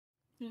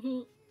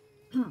Let's.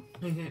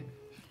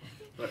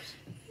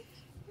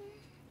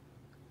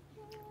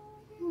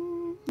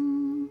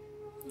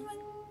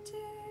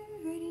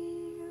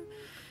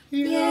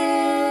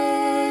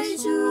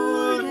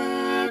 Jesu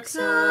Rex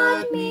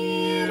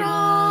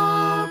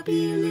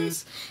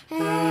Admirabilis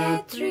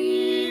et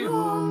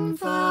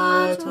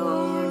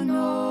triumphator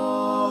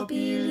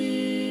nobilis.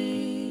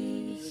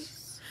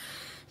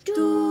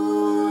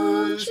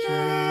 Dulcedo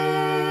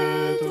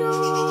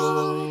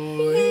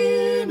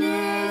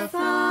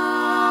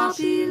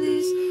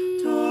ineffabilis,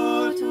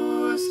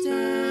 Totus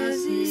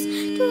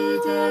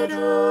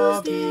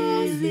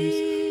desiderabilis,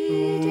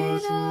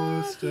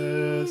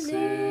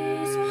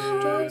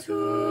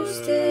 Totus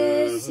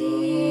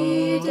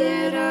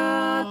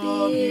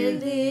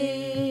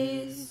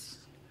desiderabilis.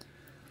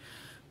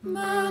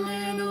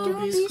 Mane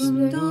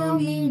nobiscum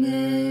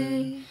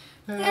Domine,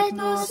 et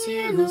nos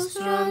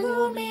illustra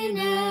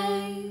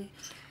lumine,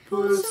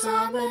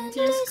 Pulsa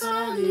mentis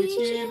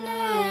caligine,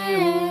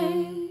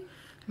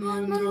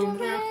 Mundum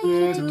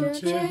reple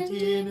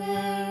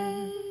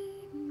dulcedine.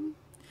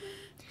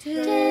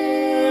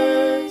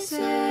 Te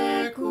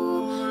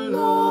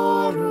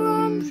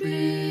saeculorum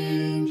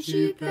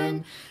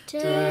Principem,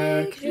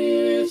 te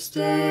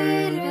Christe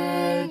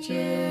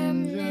regem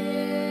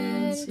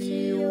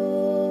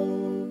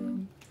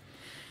ventium,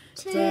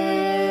 te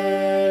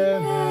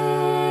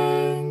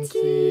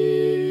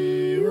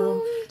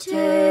ventium,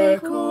 te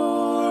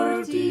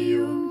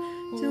cordium,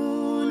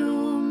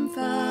 tunum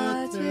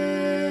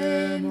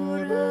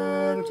fatemur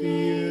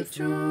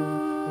arbitrum,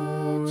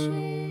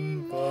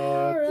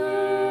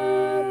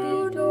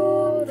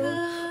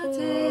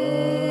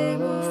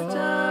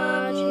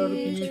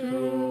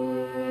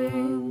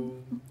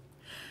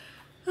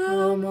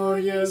 Amor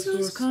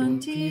Iesus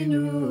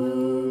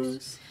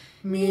continuus,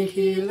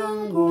 mihi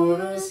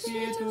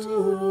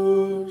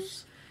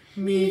langorasitus,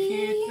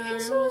 mihi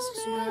Iesus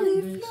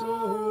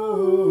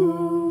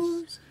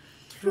mellifluus,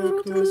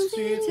 fructus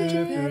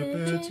vitae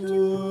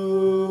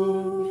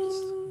perpetuus.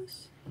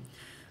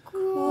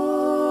 Quocumque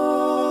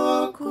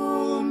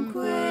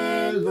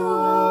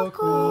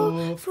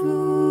loco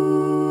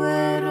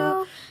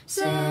fuero,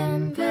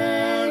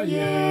 Semper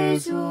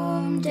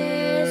Iesum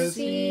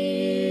desidero.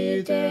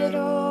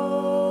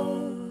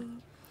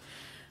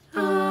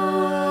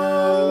 Amore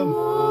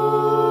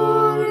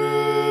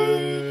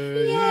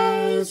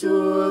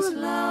Iesus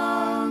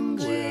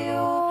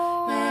langueo,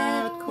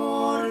 et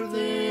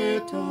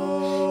corde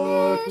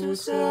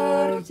totus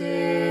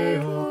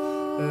ardeo,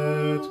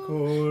 et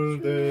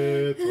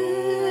corde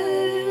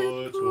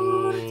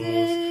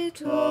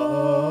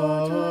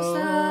totus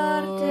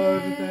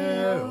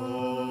ardeo.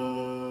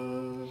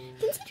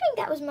 Considering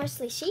that was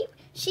mostly sheep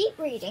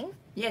reading.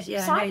 Yes,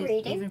 yeah, sight I know,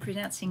 reading. even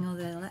pronouncing all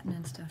the Latin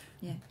and stuff.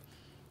 Yeah,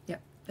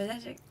 yep. But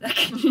that's it.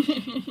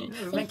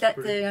 Make that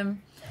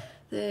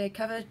the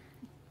cover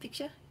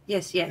picture.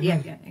 Yes, yeah.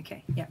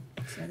 Okay, yeah.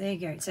 So there you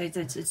go. So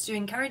it's to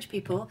encourage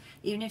people,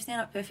 even if they're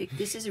not perfect.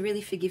 This is a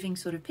really forgiving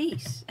sort of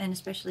piece, and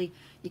especially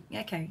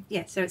okay,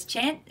 yeah. So it's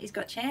chant. It's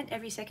got chant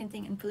every second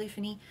thing and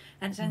polyphony,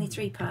 and it's only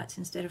 3 parts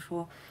instead of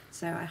 4.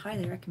 So I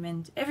highly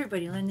recommend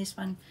everybody learn this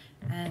one,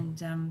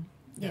 and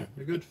yeah,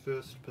 a good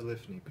first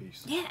polyphony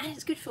piece. Yeah, and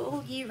it's good for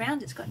all year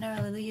round. It's got no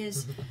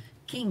hallelujahs.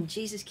 King,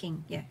 Jesus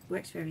King. Yeah,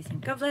 works for everything.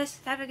 God bless.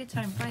 Have a good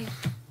time. Bye.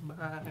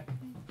 Bye.